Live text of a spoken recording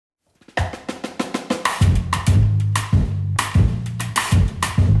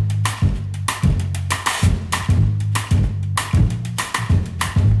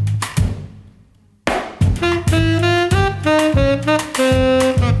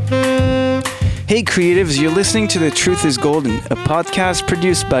Hey creatives, you're listening to The Truth is Golden, a podcast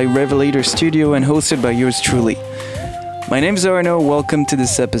produced by Revelator Studio and hosted by yours truly. My name is Arno, welcome to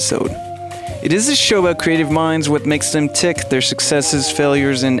this episode. It is a show about creative minds, what makes them tick, their successes,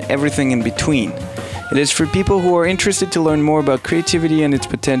 failures, and everything in between. It is for people who are interested to learn more about creativity and its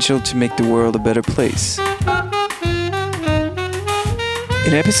potential to make the world a better place.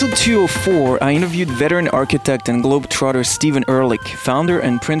 In episode 204, I interviewed veteran architect and globetrotter Stephen Ehrlich, founder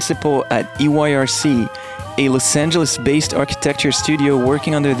and principal at EYRC, a Los Angeles-based architecture studio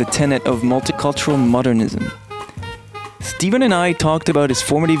working under the tenet of multicultural modernism. Stephen and I talked about his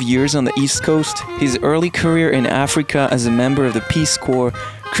formative years on the East Coast, his early career in Africa as a member of the Peace Corps,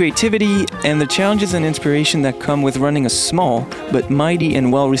 creativity, and the challenges and inspiration that come with running a small but mighty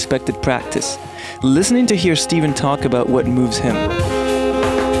and well-respected practice. Listening to hear Stephen talk about what moves him.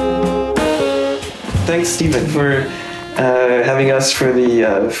 Thanks, Stephen, for having us for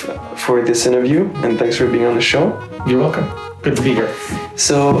this interview, and thanks for being on the show. You're welcome. Good to be here.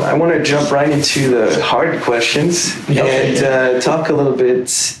 So I want to jump right into the hard questions and talk a little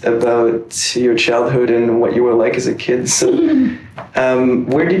bit about your childhood and what you were like as a kid. So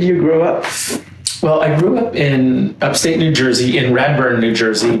where did you grow up? Well, I grew up in upstate New Jersey, in Radburn, New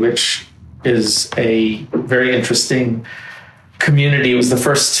Jersey, which is a very interesting community. It was the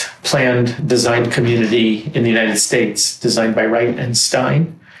first planned designed community in the United States, designed by Wright and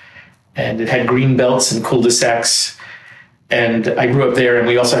Stein. And it had green belts and cul-de-sacs. And I grew up there, and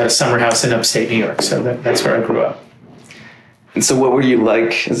we also had a summer house in upstate New York. So that's where I grew up. And so what were you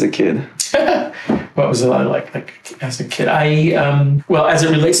like as a kid? What was I like as a kid? Well, as it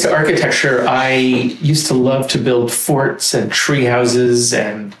relates to architecture, I used to love to build forts and tree houses,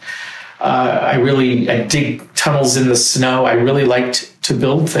 and I dig tunnels in the snow. I really liked to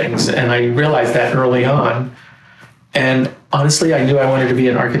build things, and I realized that early on. And honestly, I knew I wanted to be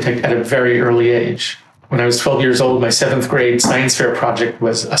an architect at a very early age. When I was 12 years old, my 7th grade science fair project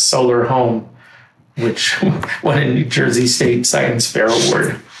was a solar home, which won a New Jersey State Science Fair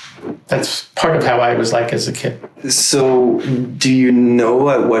Award. That's part of how I was like as a kid. So do you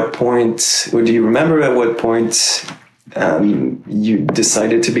know at what point, or do you remember at what point you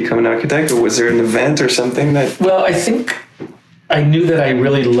decided to become an architect, or was there an event or something that... Well, I think I knew that I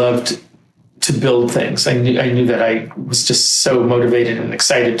really loved to build things. I knew that I was just so motivated and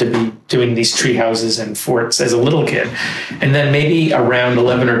excited to be doing these tree houses and forts as a little kid. And then maybe around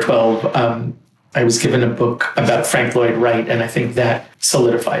 11 or 12, I was given a book about Frank Lloyd Wright, and I think that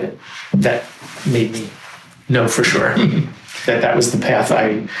solidified it. That made me know for sure that was the path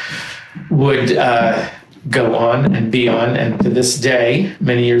I would go on and be on. And to this day,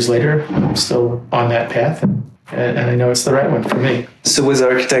 many years later, I'm still on that path, and I know it's the right one for me. So was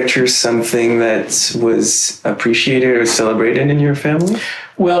architecture something that was appreciated or celebrated in your family?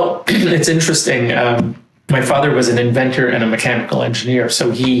 Well, it's interesting. My father was an inventor and a mechanical engineer,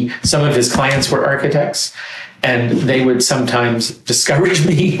 so some of his clients were architects, and they would sometimes discourage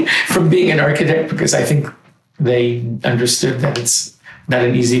me from being an architect because I think they understood that it's not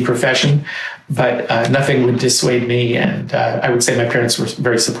an easy profession, but nothing would dissuade me, and I would say my parents were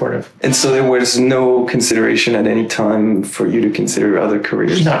very supportive. And so there was no consideration at any time for you to consider other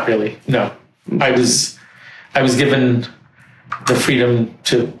careers? Not really, no. I was given the freedom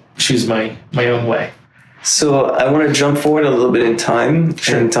to choose my own way. So I want to jump forward a little bit in time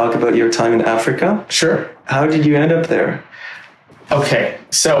and talk about your time in Africa. Sure. How did you end up there? Okay,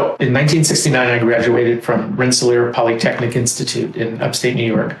 so in 1969, I graduated from Rensselaer Polytechnic Institute in upstate New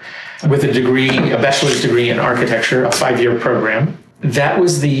York with a bachelor's degree in architecture, a 5-year program. That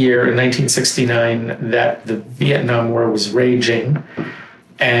was the year in 1969 that the Vietnam War was raging,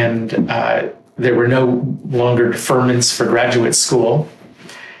 and there were no longer deferments for graduate school.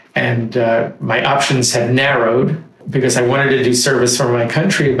 And my options had narrowed because I wanted to do service for my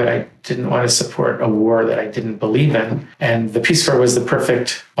country, but I didn't want to support a war that I didn't believe in. And the Peace Corps was the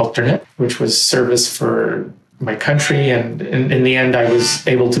perfect alternate, which was service for my country. And in the end, I was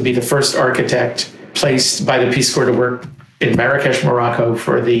able to be the first architect placed by the Peace Corps to work in Marrakesh, Morocco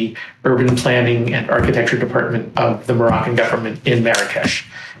for the urban planning and architecture department of the Moroccan government in Marrakesh.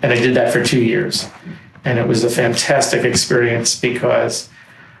 And I did that for 2 years. And it was a fantastic experience because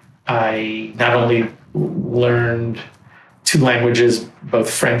I not only learned 2 languages, both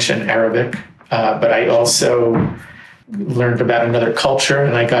French and Arabic, but I also learned about another culture,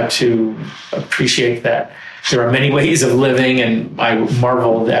 and I got to appreciate that there are many ways of living, and I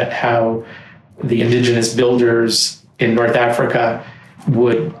marveled at how the indigenous builders in North Africa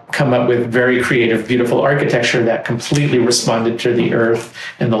would come up with very creative, beautiful architecture that completely responded to the earth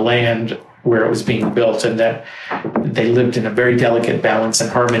and the land where it was being built, and that they lived in a very delicate balance and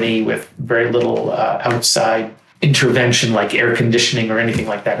harmony with very little outside intervention like air conditioning or anything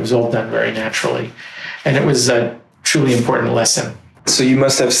like that. It was all done very naturally. And it was a truly important lesson. So you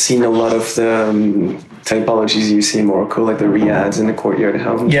must have seen a lot of the typologies you see in Morocco, like the riads and the courtyard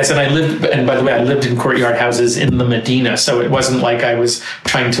houses. Yes, and by the way, I lived in courtyard houses in the Medina, so it wasn't like I was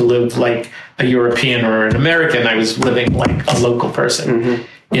trying to live like a European or an American. I was living like a local person,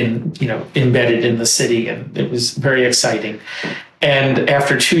 embedded in the city, and it was very exciting. And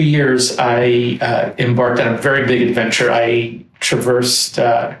after 2 years, I embarked on a very big adventure. I traversed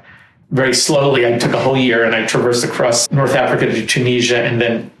very slowly. I took a whole year, and I traversed across North Africa to Tunisia, and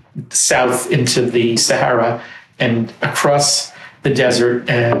then south into the Sahara and across the desert,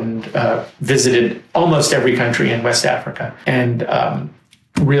 and visited almost every country in West Africa, and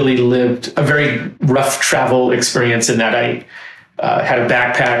really lived a very rough travel experience in that I had a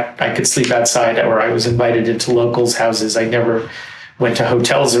backpack. I could sleep outside, or I was invited into locals' houses. I never went to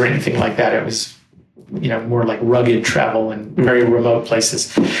hotels or anything like that. It was, more like rugged travel in very remote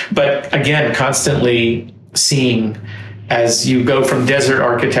places. But again, constantly seeing, as you go from desert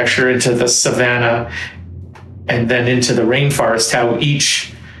architecture into the savanna and then into the rainforest, how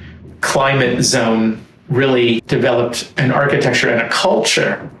each climate zone really developed an architecture and a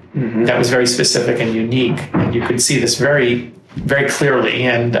culture that was very specific and unique. And you could see this very, very clearly.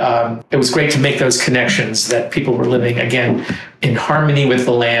 And it was great to make those connections, that people were living, again, in harmony with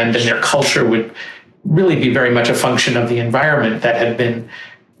the land, and their culture would really be very much a function of the environment that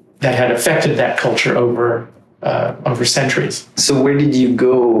had affected that culture over centuries. So where did you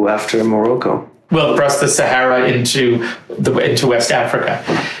go after Morocco? Well, across the Sahara into West Africa.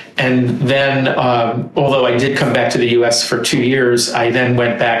 And then, although I did come back to the US for 2 years, I then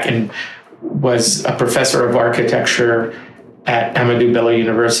went back and was a professor of architecture at Ahmadu Bello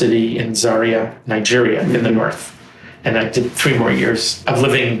University in Zaria, Nigeria, in the north. And I did 3 more years of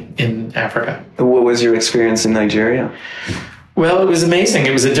living in Africa. What was your experience in Nigeria? Well, it was amazing.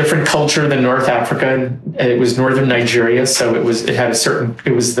 It was a different culture than North Africa. It was northern Nigeria, so it was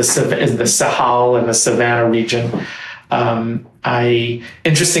the Sahel and the Savannah region.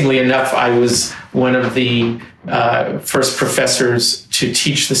 Interestingly enough, I was one of the first professors to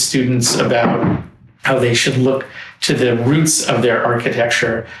teach the students about how they should look to the roots of their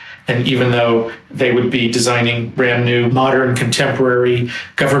architecture. And even though they would be designing brand new, modern, contemporary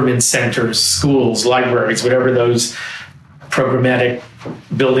government centers, schools, libraries, whatever those programmatic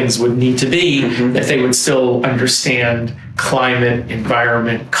buildings would need to be, that they would still understand climate,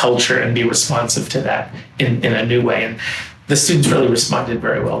 environment, culture, and be responsive to that in a new way. And the students really responded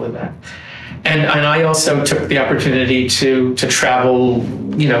very well to that. And I also took the opportunity to travel,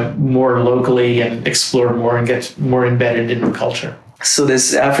 more locally and explore more and get more embedded in the culture. So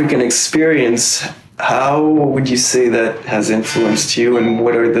this African experience, how would you say that has influenced you, and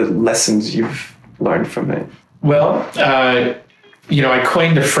what are the lessons you've learned from it? Well, I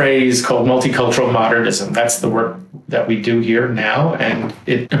coined a phrase called multicultural modernism. That's the work that we do here now, and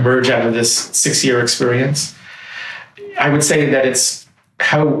it emerged out of this 6-year experience. I would say that it's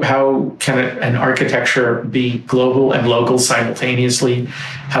how can an architecture be global and local simultaneously?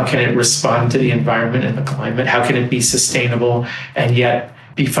 How can it respond to the environment and the climate? How can it be sustainable and yet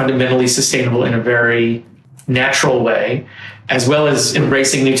be fundamentally sustainable in a very natural way, as well as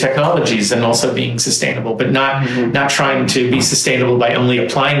embracing new technologies and also being sustainable, but not trying to be sustainable by only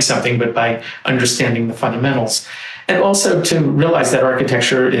applying something, but by understanding the fundamentals. And also to realize that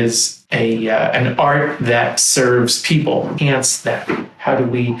architecture is an art that serves people. Enhance that. How do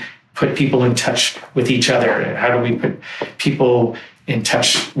we put people in touch with each other? How do we put people in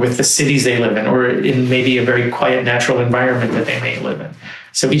touch with the cities they live in, or in maybe a very quiet, natural environment that they may live in?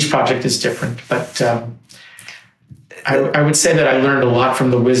 So each project is different, but I would say that I learned a lot from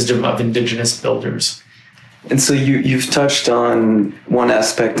the wisdom of indigenous builders. And so you've touched on one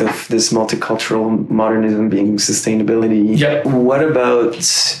aspect of this multicultural modernism being sustainability. Yep. What about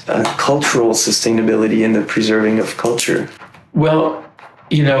cultural sustainability and the preserving of culture? Well,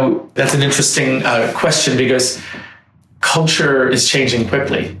 that's an interesting question, because culture is changing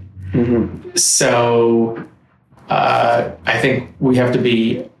quickly. So I think we have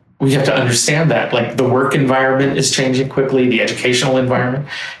to understand that, like, the work environment is changing quickly, the educational environment,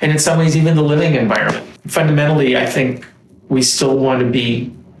 and in some ways even the living environment. Fundamentally, I think we still want to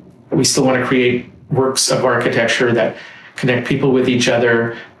create works of architecture that connect people with each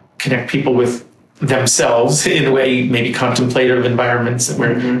other, connect people with themselves in a way, maybe contemplative environments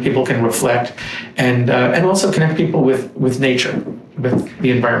where people can reflect, and also connect people with nature, with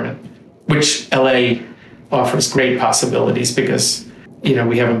the environment, which LA offers great possibilities, because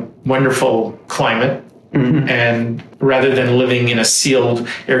we have a wonderful climate. And rather than living in a sealed,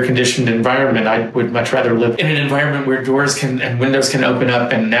 air-conditioned environment, I would much rather live in an environment where doors and windows can open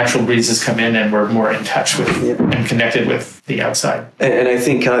up and natural breezes come in, and we're more in touch with and connected with the outside. And I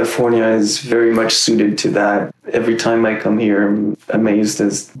think California is very much suited to that. Every time I come here, I'm amazed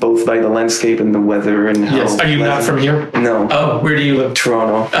as both by the landscape and the weather and how. Yes. Are you not from here? No. Oh, where do you live?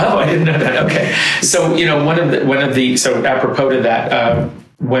 Toronto. Oh, I didn't know that. Okay. So so apropos to that,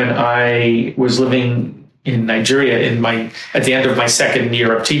 when I was living in Nigeria at the end of my second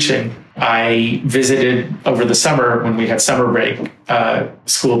year of teaching, I visited over the summer when we had summer break,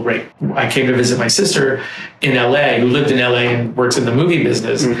 school break. I came to visit my sister in LA, who lived in LA and works in the movie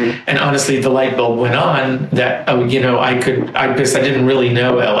business. And honestly, the light bulb went on that, because I didn't really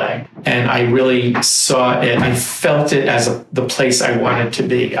know LA, and I really saw it. I felt it as the place I wanted to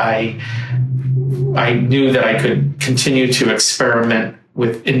be. I knew that I could continue to experiment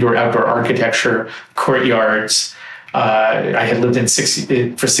with indoor-outdoor architecture, courtyards. I had lived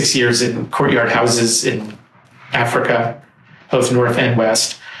for 6 years in courtyard houses in Africa, both North and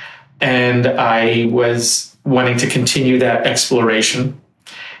West. And I was wanting to continue that exploration.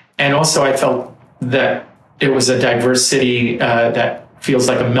 And also I felt that it was a diverse city that feels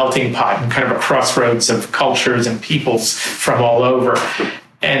like a melting pot and kind of a crossroads of cultures and peoples from all over.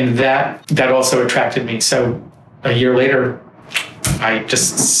 And that also attracted me. So a year later, I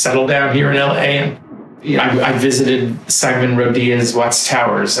just settled down here in LA, and I visited Simon Rodia's Watts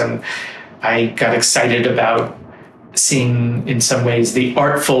Towers, and I got excited about seeing, in some ways, the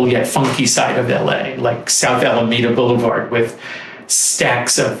artful yet funky side of LA, like South Alameda Boulevard with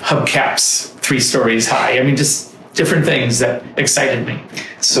stacks of hubcaps 3 stories high. I mean, just different things that excited me.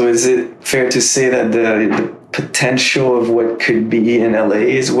 So is it fair to say that the potential of what could be in LA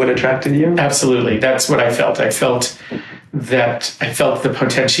is what attracted you? Absolutely. That's what I felt. I felt the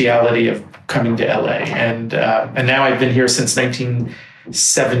potentiality of coming to LA, and now I've been here since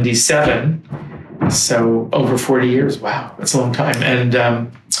 1977, so over 40 years. Wow, that's a long time, and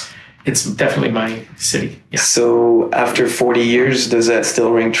it's definitely my city. Yeah. So after 40 years, does that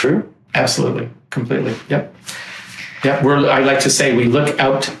still ring true? Absolutely, completely. Yep. Yeah, I like to say we look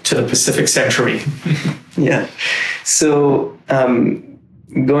out to the Pacific Century. Yeah. So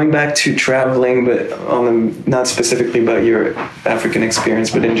going back to traveling, but not specifically about your African experience,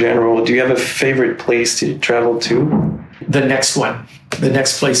 but in general, do you have a favorite place to travel to? The next one. The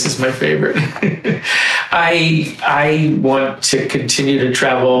next place is my favorite. I want to continue to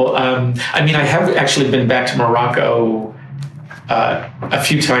travel. I have actually been back to Morocco a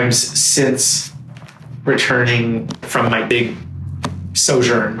few times since returning from my big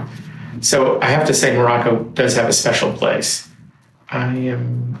sojourn. So I have to say Morocco does have a special place. I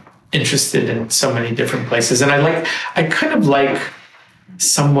am interested in so many different places, and I kind of like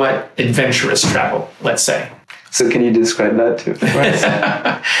somewhat adventurous travel, let's say. So can you describe that too?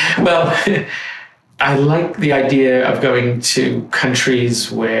 Well, I like the idea of going to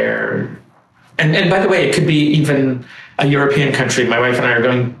countries where, and by the way, it could be even a European country. My wife and I are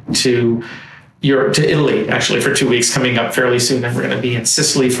going to Italy, actually, for 2 weeks coming up fairly soon, and we're going to be in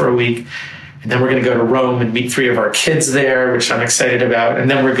Sicily for a week. And then we're going to go to Rome and meet 3 of our kids there, which I'm excited about. And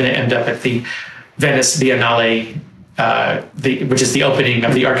then we're going to end up at the Venice Biennale, which is the opening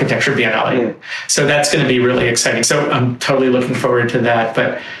of the Architecture Biennale. Yeah. So that's going to be really exciting. So I'm totally looking forward to that.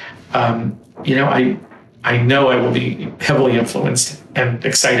 But, I know I will be heavily influenced and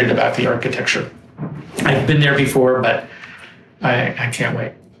excited about the architecture. I've been there before, but I can't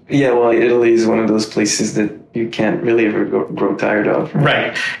wait. Yeah, well, Italy is one of those places that you can't really ever grow tired of.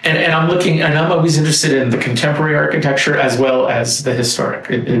 Right. And I'm always interested in the contemporary architecture as well as the historic.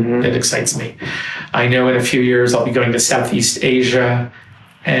 It excites me. I know in a few years I'll be going to Southeast Asia,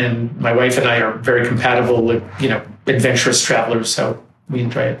 and my wife and I are very compatible with, adventurous travelers, so we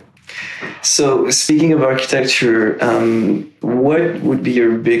enjoy it. So speaking of architecture, what would be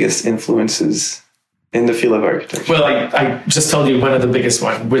your biggest influences in the field of architecture? Well, I just told you one of the biggest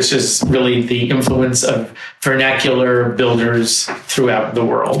one, which is really the influence of vernacular builders throughout the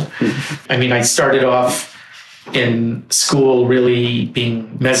world. Mm-hmm. I started off in school really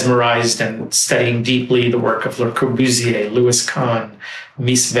being mesmerized and studying deeply the work of Le Corbusier, Louis Kahn,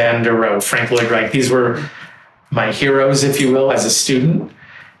 Mies van der Rohe, Frank Lloyd Wright. These were my heroes, if you will, as a student.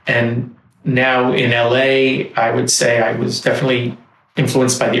 And now in LA, I would say I was definitely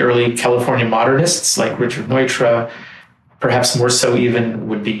influenced by the early California modernists like Richard Neutra. Perhaps more so even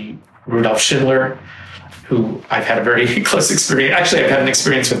would be Rudolf Schindler, who I've had a very close experience. Actually, I've had an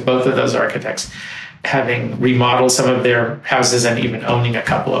experience with both of those architects, having remodeled some of their houses and even owning a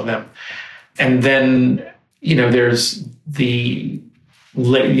couple of them. And then, there's the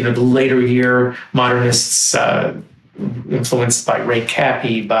the later year modernists, influenced by Ray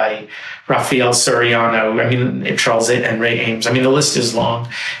Cappy, by Raphael Soriano, Charles and Ray Ames. The list is long.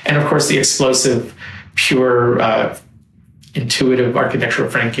 And of course, the explosive, pure, intuitive architecture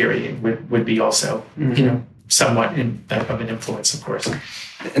of Frank Gehry would be also, somewhat of an influence, of course.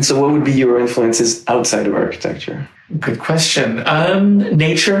 And so what would be your influences outside of architecture? Good question.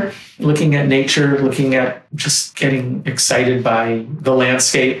 Nature, looking at just getting excited by the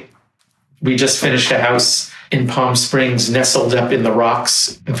landscape. We just finished a house in Palm Springs, nestled up in the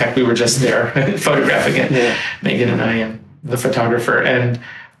rocks. In fact, we were just there photographing it, Megan and I and the photographer, and,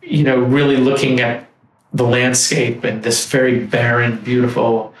 really looking at the landscape and this very barren,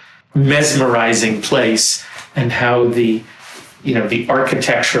 beautiful, mesmerizing place, and how the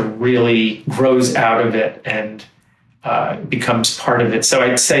architecture really grows out of it and becomes part of it. So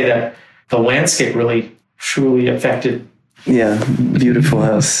I'd say that the landscape really, truly affected. Yeah, beautiful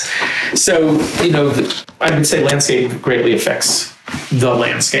house. So, I would say landscape greatly affects the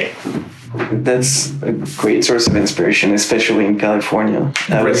landscape. That's a great source of inspiration, especially in California.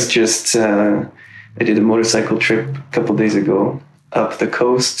 I did a motorcycle trip a couple of days ago up the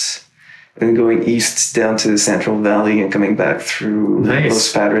coast and going east down to the Central Valley and coming back through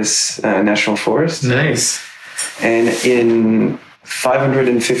Los Padres National Forest. Nice. And in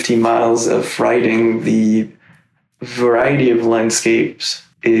 550 miles of riding, the variety of landscapes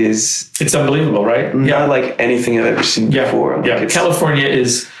it's unbelievable, right? Not like anything I've ever seen before. California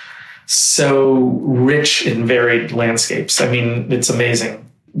is so rich in varied landscapes. It's amazing.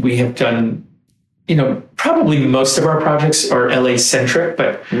 We have done, probably most of our projects are LA centric,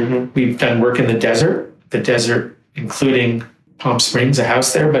 but we've done work in the desert, including Palm Springs, a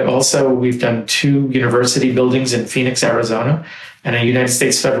house there, but also we've done 2 university buildings in Phoenix, Arizona, and a United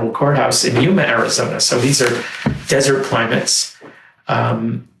States federal courthouse in Yuma, Arizona. So these are desert climates.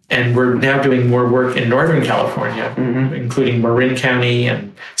 And we're now doing more work in Northern California, including Marin County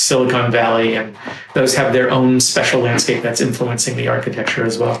and Silicon Valley, and those have their own special landscape that's influencing the architecture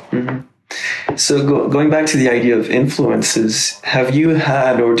as well. So going back to the idea of influences, have you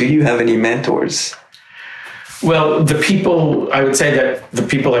had or do you have any mentors? Well, I would say that the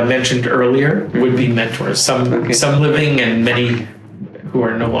people I mentioned earlier would be mentors, some living and many who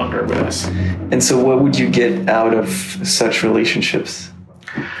are no longer with us. And so what would you get out of such relationships?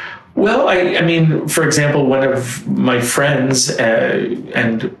 Well, for example, one of my friends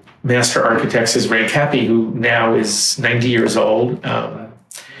and master architects is Ray Cappy, who now is 90 years old.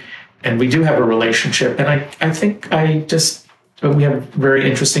 And we do have a relationship. And I think we have very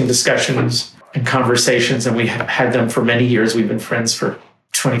interesting discussions and conversations, and we have had them for many years. We've been friends for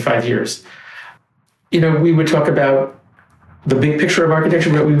 25 years. We would talk about the big picture of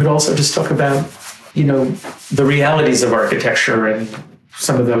architecture, but we would also just talk about, the realities of architecture and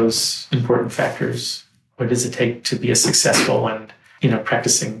some of those important factors. What does it take to be a successful and,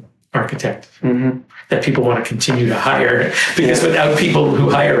 practicing architect that people want to continue to hire? Because without people who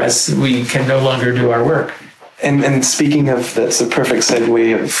hire us, we can no longer do our work. And speaking of, that's a perfect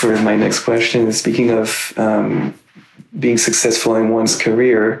segue for my next question. Speaking of being successful in one's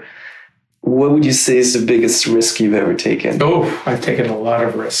career, what would you say is the biggest risk you've ever taken? Oh, I've taken a lot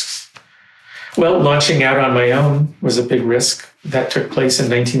of risks. Well, launching out on my own was a big risk. That took place in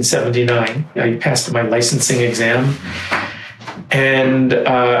 1979. I passed my licensing exam, and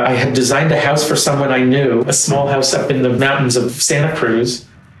I had designed a house for someone I knew, a small house up in the mountains of Santa Cruz.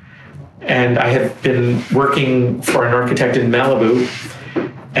 And I had been working for an architect in Malibu,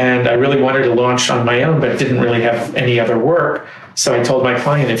 and I really wanted to launch on my own, but didn't really have any other work. So I told my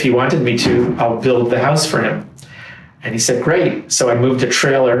client, if he wanted me to, I'll build the house for him. And he said, great. So I moved a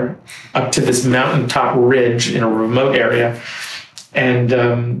trailer up to this mountaintop ridge in a remote area.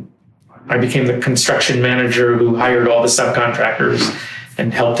 And I became the construction manager who hired all the subcontractors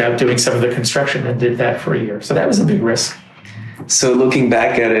and helped out doing some of the construction, and did that for a year. So that was a big risk. So looking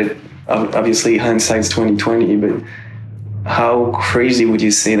back at it, obviously hindsight's 2020, but how crazy would you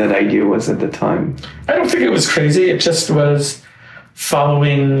say that idea was at the time? I don't think it was crazy. It just was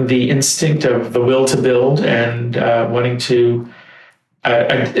following the instinct of the will to build and wanting to.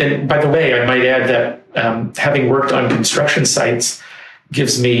 And by the way, I might add that having worked on construction sites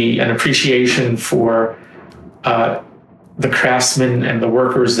gives me an appreciation for the craftsmen and the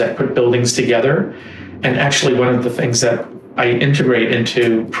workers that put buildings together. And actually, one of the things that I integrate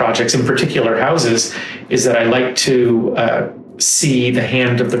into projects, in particular houses, is that I like to see the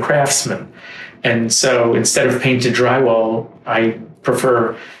hand of the craftsman. And so instead of painted drywall, I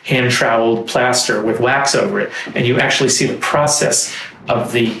prefer hand-troweled plaster with wax over it. And you actually see the process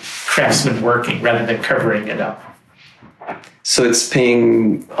of the craftsman working rather than covering it up. So it's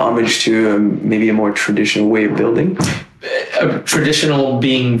paying homage to maybe a more traditional way of building? Traditional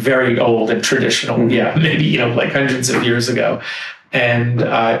being very old and traditional, maybe, like hundreds of years ago. And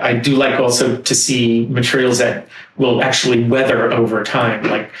I do like also to see materials that will actually weather over time,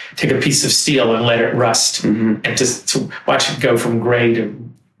 like take a piece of steel and let it rust, and just to watch it go from gray to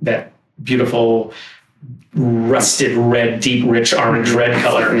that beautiful rusted red, deep, rich orange red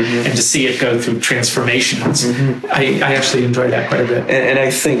color, and to see it go through transformations. I actually enjoy that quite a bit. And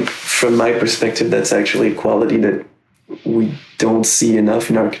I think from my perspective, that's actually a quality that we don't see enough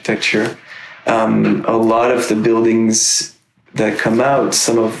in architecture. A lot of the buildings that come out,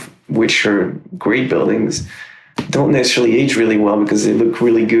 some of which are great buildings, don't necessarily age really well because they look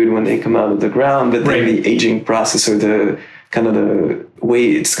really good when they come out of the ground, but then the aging process or the kind of the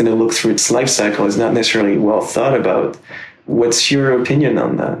way it's going to look through its life cycle is not necessarily well thought about. What's your opinion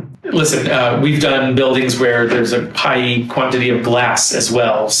on that? Listen, we've done buildings where there's a high quantity of glass as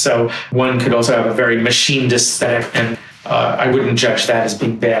well. So one could also have a very machined aesthetic, and I wouldn't judge that as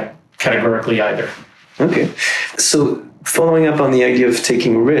being bad categorically either. Okay. So following up on the idea of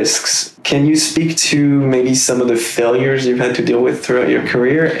taking risks, can you speak to maybe some of the failures you've had to deal with throughout your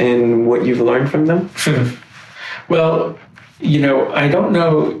career and what you've learned from them? Well, I don't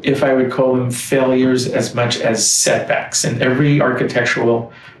know if I would call them failures as much as setbacks. And every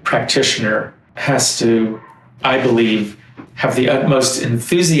architectural practitioner has to, I believe, have the utmost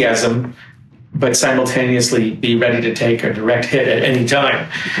enthusiasm, but simultaneously be ready to take a direct hit at any time.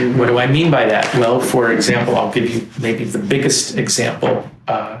 What do I mean by that? Well, for example, I'll give you maybe the biggest example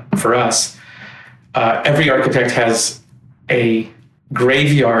for us. Every architect has a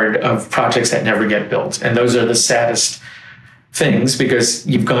graveyard of projects that never get built. And those are the saddest things because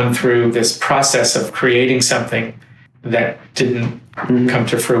you've gone through this process of creating something that didn't come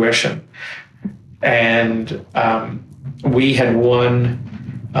to fruition. And we had won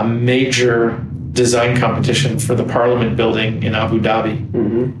a major design competition for the Parliament building in Abu Dhabi,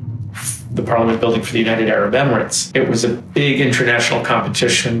 the Parliament building for the United Arab Emirates. It was a big international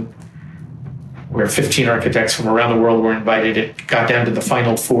competition where 15 architects from around the world were invited. It got down to the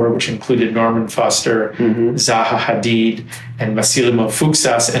final four, which included Norman Foster, Zaha Hadid, and Massimo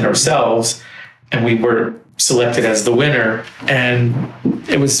Fuksas, and ourselves. And we were selected as the winner. And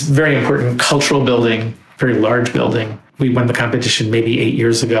it was a very important cultural building, very large building. We won the competition maybe 8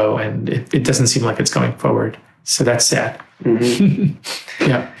 years ago, and it doesn't seem like it's going forward. So that's sad.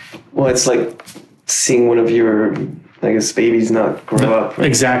 Yeah. Well, it's like seeing one of your, I guess, babies not grow up. Right?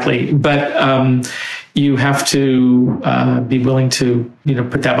 Exactly. But you have to be willing to,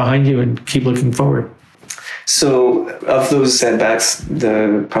 put that behind you and keep looking forward. So of those setbacks,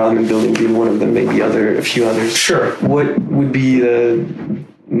 the Parliament building being one of them, maybe a few others. Sure. What would be the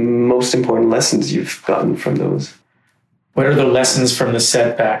most important lessons you've gotten from those? What are the lessons from the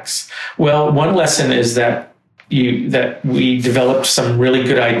setbacks? Well, one lesson is that we developed some really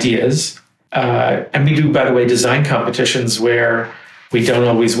good ideas. And we do, by the way, design competitions where we don't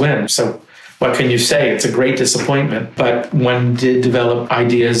always win. So what can you say? It's a great disappointment. But one did develop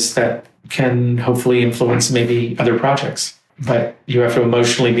ideas that can hopefully influence maybe other projects. But you have to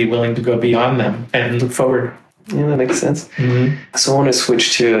emotionally be willing to go beyond them and look forward. Yeah, that makes sense. So I want to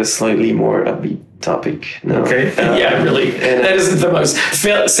switch to a slightly more upbeat topic now. Okay. Yeah, really. That isn't the most...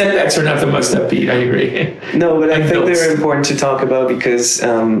 Setbacks are not the most upbeat, I agree. No, but I think they're important to talk about because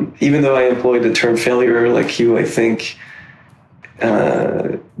even though I employ the term failure like you, I think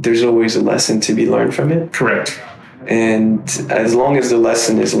there's always a lesson to be learned from it. Correct. And as long as the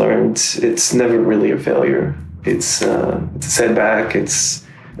lesson is learned, it's never really a failure. It's a setback. It's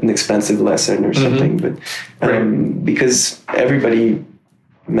an expensive lesson or something. But because everybody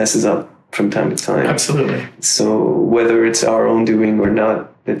messes up from time to time. Absolutely. So whether it's our own doing or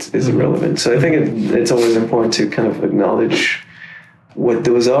not, it's irrelevant. So I think it's always important to kind of acknowledge what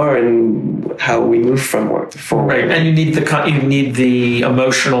those are and how we move from forward. Right, and you need the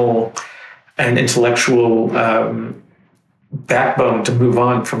emotional and intellectual backbone to move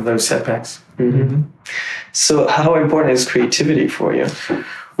on from those setbacks. So how important is creativity for you?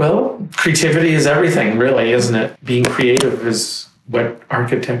 Well, creativity is everything, really, isn't it? Being creative is what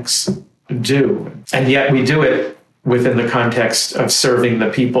architects do. And yet we do it within the context of serving the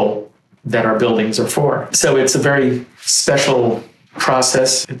people that our buildings are for. So it's a very special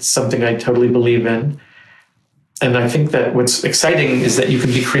process. It's something I totally believe in. And I think that what's exciting is that you can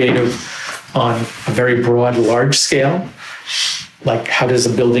be creative on a very broad, large scale. Like, how does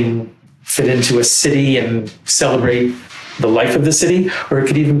a building fit into a city and celebrate the life of the city? Or it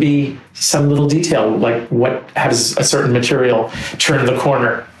could even be some little detail, like how does a certain material turn the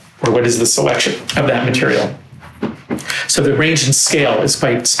corner? Or what is the selection of that material? So the range and scale is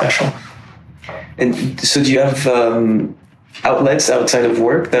quite special. And so do you have outlets outside of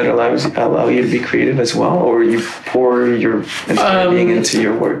work that allow you to be creative as well, or you pour your entire being into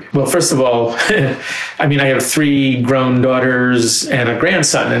your work? Well, first of all, I mean, I have 3 grown daughters and a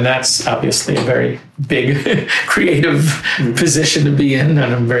grandson, and that's obviously a very big creative position to be in,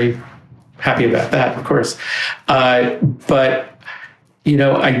 and I'm very happy about that, of course. But you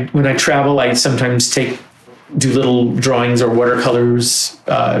know, when I travel, I sometimes do little drawings or watercolors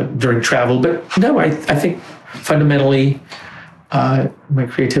during travel. But no, I think fundamentally my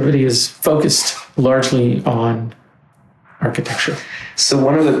creativity is focused largely on architecture. So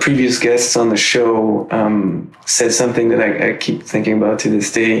one of the previous guests on the show said something that I keep thinking about to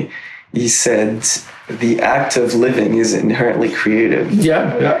this day. He said, the act of living is inherently creative.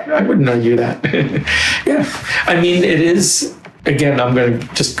 Yeah, I wouldn't argue that. Yeah, I mean, it is. Again, I'm going to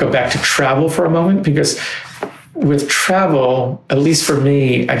just go back to travel for a moment, because with travel, at least for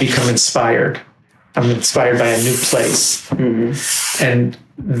me, I become inspired. I'm inspired by a new place. Mm-hmm. And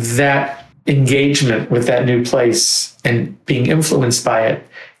that engagement with that new place and being influenced by it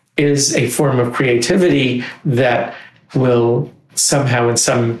is a form of creativity that will somehow, in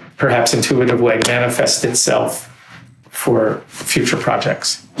some perhaps intuitive way, manifest itself for future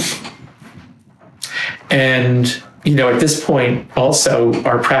projects. And you know, at this point, also,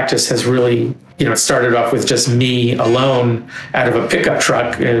 our practice has really, you know, it started off with just me alone out of a pickup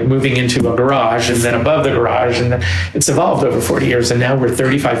truck, moving into a garage, and then above the garage, and then it's evolved over 40 years, and now we're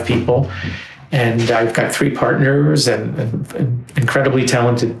 35 people, and I've got 3 partners and incredibly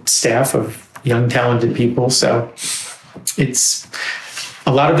talented staff of young, talented people. So it's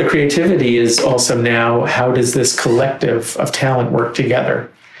a lot of the creativity is also now, how does this collective of talent work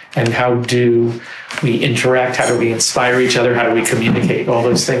together? And how do we interact? How do we inspire each other? How do we communicate? All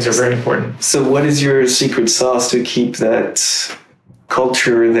those things are very important. So what is your secret sauce to keep that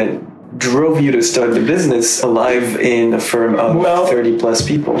culture that drove you to start the business alive in a firm of 30 plus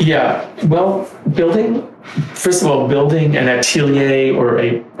people? Yeah, well, first of all, building an atelier or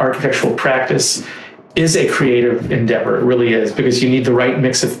a architectural practice is a creative endeavor. It really is, because you need the right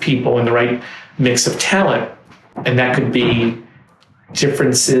mix of people and the right mix of talent. And that could be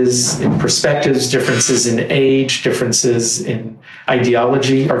differences in perspectives, differences in age, differences in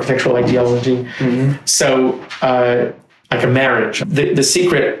ideology, architectural ideology. Mm-hmm. So like a marriage, the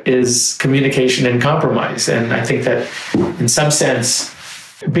secret is communication and compromise. And I think that in some sense,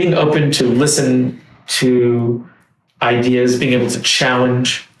 being open to listen to ideas, being able to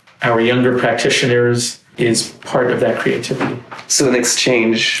challenge our younger practitioners is part of that creativity. So an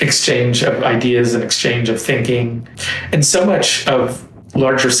exchange of ideas, an exchange of thinking. And so much of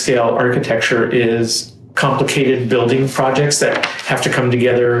larger scale architecture is complicated building projects that have to come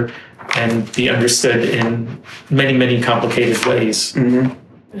together and be understood in many, many complicated ways.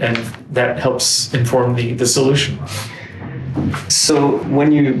 Mm-hmm. And that helps inform the solution. So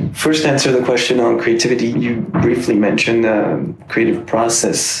when you first answered the question on creativity, you briefly mentioned the creative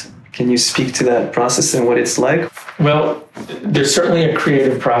process. Can you speak to that process and what it's like? Well, there's certainly a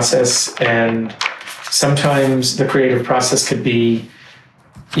creative process, and sometimes the creative process could be,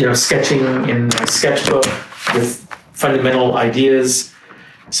 you know, sketching in a sketchbook with fundamental ideas.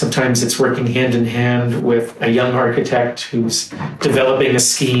 Sometimes it's working hand in hand with a young architect who's developing a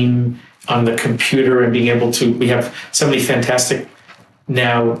scheme on the computer and being able to, we have so many fantastic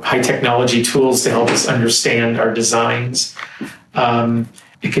now high technology tools to help us understand our designs.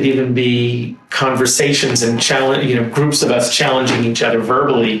 It could even be conversations and groups of us challenging each other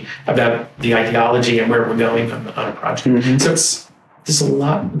verbally about the ideology and where we're going on a project. Mm-hmm. So there's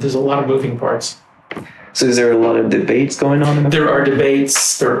a lot of moving parts. So is there a lot of debates going on? There are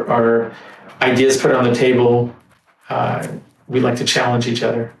debates. There are ideas put on the table. We like to challenge each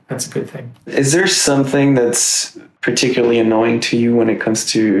other. That's a good thing. Is there something that's particularly annoying to you when it comes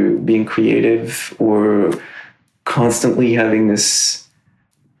to being creative, or constantly having this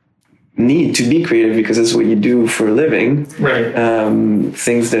need to be creative because it's what you do for a living? Right.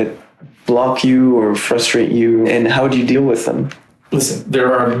 Things that block you or frustrate you, and how do you deal with them? Listen,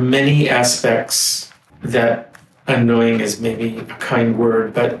 there are many aspects that annoying is maybe a kind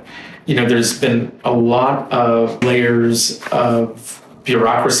word, but you know, there's been a lot of layers of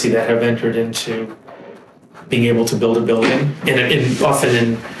bureaucracy that have entered into being able to build a building, often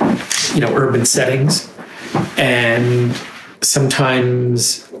in urban settings, and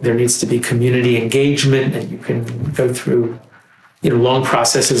sometimes there needs to be community engagement, and you can go through long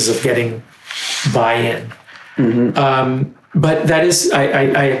processes of getting buy-in. Mm-hmm. But that is, I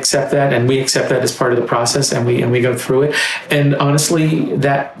accept that, and we accept that as part of the process, and we go through it. And honestly,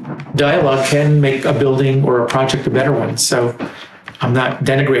 that dialogue can make a building or a project a better one. So I'm not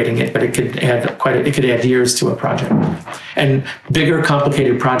denigrating it, but it could add years to a project. And bigger,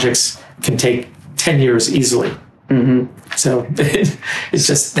 complicated projects can take 10 years easily. So it's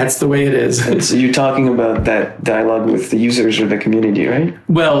just, that's the way it is. And so you're talking about that dialogue with the users or the community, right?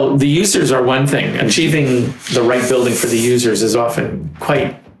 Well, the users are one thing. Achieving the right building for the users is often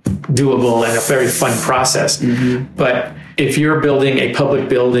quite doable and a very fun process. But if you're building a public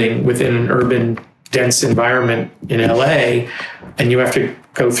building within an urban, dense environment in LA, and you have to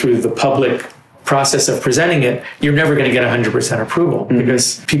go through the public process of presenting it, you're never going to get 100% approval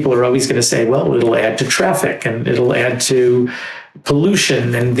because people are always going to say, well, it'll add to traffic and it'll add to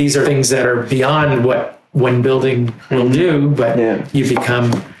pollution. And these are things that are beyond what one building will do, but you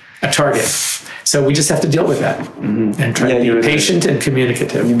become a target. So we just have to deal with that and try to be patient and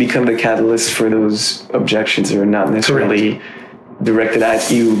communicative. You become the catalyst for those objections that are not necessarily directed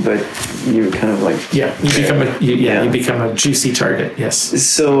at you, but you're kind of like you become a juicy target. Yes.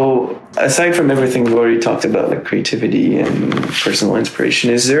 So aside from everything we've already talked about, like creativity and personal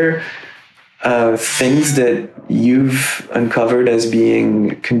inspiration, is there things that you've uncovered as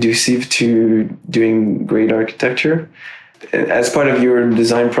being conducive to doing great architecture as part of your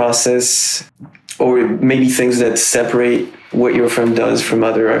design process, or maybe things that separate what your firm does from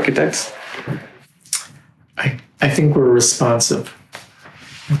other architects? I think we're responsive.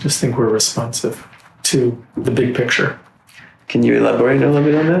 I just think we're responsive to the big picture. Can you elaborate a little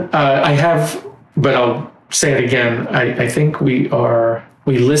bit on that? I have, but I'll say it again. I think we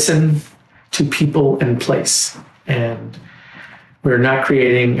listen to people and place, and we're not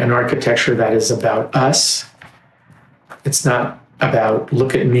creating an architecture that is about us. It's not about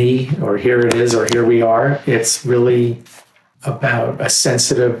look at me or here it is or here we are. It's really about a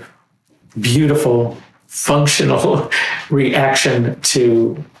sensitive, beautiful, functional reaction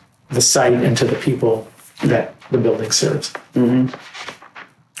to the site and to the people that the building serves.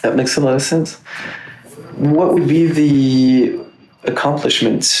 That makes a lot of sense. What would be the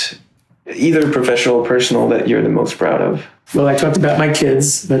accomplishments, either professional or personal, that you're the most proud of? Well, I talked about my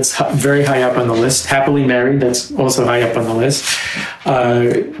kids. That's very high up on the list. Happily married, that's also high up on the list.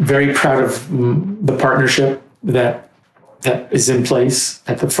 Very proud of the partnership that is in place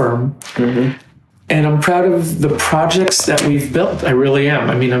at the firm. And I'm proud of the projects that we've built. I really am.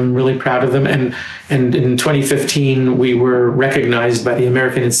 I mean, I'm really proud of them. And in 2015, we were recognized by the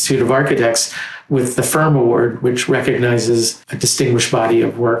American Institute of Architects with the Firm Award, which recognizes a distinguished body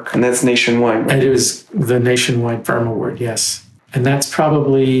of work. And that's nationwide, right? And it was the Nationwide Firm Award, yes. And that's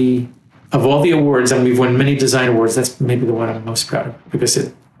probably, of all the awards, and we've won many design awards, that's maybe the one I'm most proud of because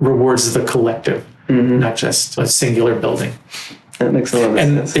it rewards the collective, not just a singular building. That makes a lot of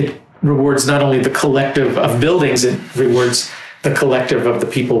sense. And it rewards not only the collective of buildings, it rewards the collective of the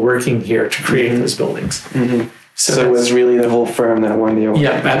people working here to create those buildings. So it was really the whole firm that won the award.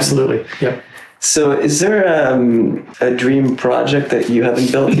 Yeah, absolutely. Yep. So is there a dream project that you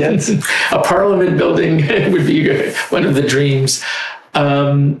haven't built yet? A parliament building would be one of the dreams.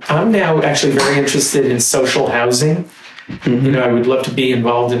 I'm now actually very interested in social housing. You know, I would love to be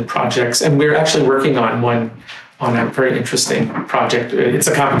involved in projects, and we're actually working on a very interesting project. It's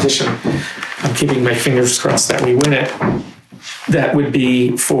a competition. I'm keeping my fingers crossed that we win it. That would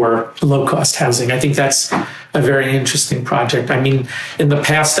be for low-cost housing. I think that's a very interesting project. I mean, in the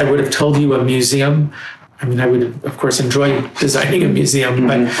past, I would have told you a museum. I mean, I would have, of course, enjoy designing a museum,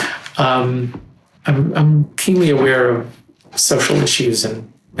 but I'm keenly aware of social issues,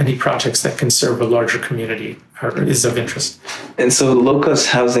 and any projects that can serve a larger community is of interest. And so low-cost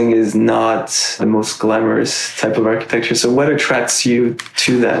housing is not the most glamorous type of architecture. So what attracts you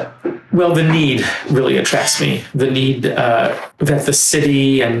to that? Well, the need really attracts me. The need that the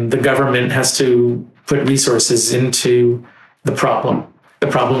city and the government has to put resources into the problem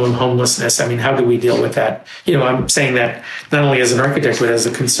of homelessness. I mean, how do we deal with that? You know, I'm saying that not only as an architect, but as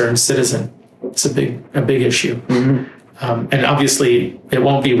a concerned citizen. It's a big issue. And obviously, it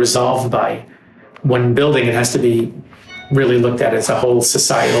won't be resolved by one building. It has to be really looked at as a whole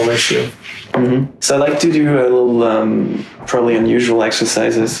societal issue. So I'd like to do a little probably unusual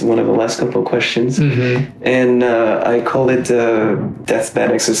exercise as one of the last couple of questions. And I call it a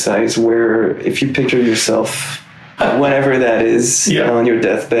deathbed exercise, where if you picture yourself, whenever that is, on your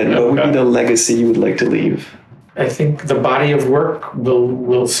deathbed, what would be the legacy you would like to leave? I think the body of work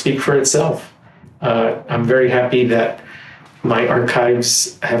will speak for itself. I'm very happy that my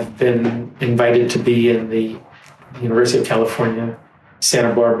archives have been invited to be in the University of California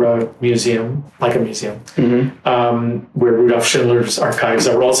Santa Barbara Museum, like a museum, Mm-hmm. where Rudolf Schindler's archives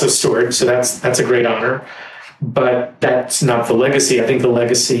are also stored. So that's a great honor. But that's not the legacy. I think the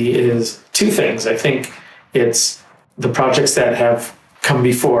legacy is two things. I think it's the projects that have come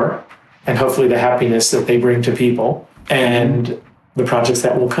before, and hopefully the happiness that they bring to people, and the projects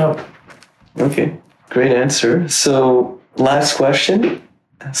that will come. Okay, great answer. So, last question,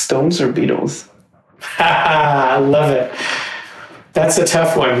 Stones or Beatles? I love it. That's a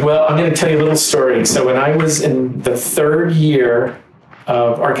tough one. Well, I'm going to tell you a little story. So when I was in the third year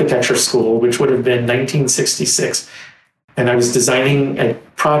of architecture school, which would have been 1966, and I was designing a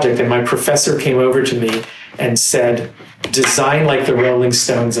project, and my professor came over to me and said, design like the Rolling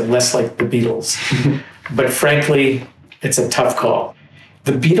Stones and less like the Beatles. But frankly, it's a tough call.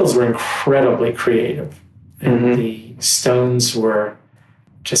 The Beatles were incredibly creative, and the Stones were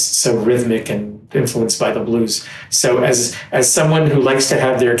just so rhythmic and influenced by the blues. So as someone who likes to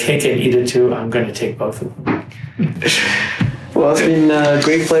have their cake and eat it too, I'm going to take both of them. Well, it's been a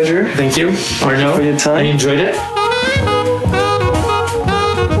great pleasure. Thank you, Arno. For your time. I enjoyed it.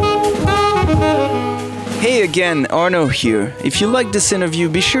 Hey again, Arno here. If you liked this interview,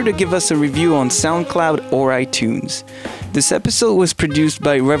 be sure to give us a review on SoundCloud or iTunes. This episode was produced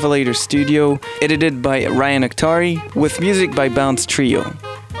by Revelator Studio, edited by Ryan Akhtari, with music by Bounce Trio.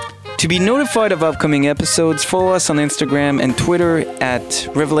 To be notified of upcoming episodes, follow us on Instagram and Twitter at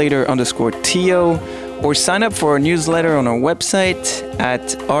Revelator_TO, or sign up for our newsletter on our website at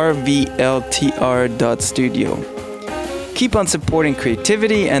rvltr.studio. Keep on supporting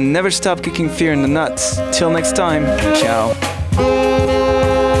creativity and never stop kicking fear in the nuts. Till next time, ciao.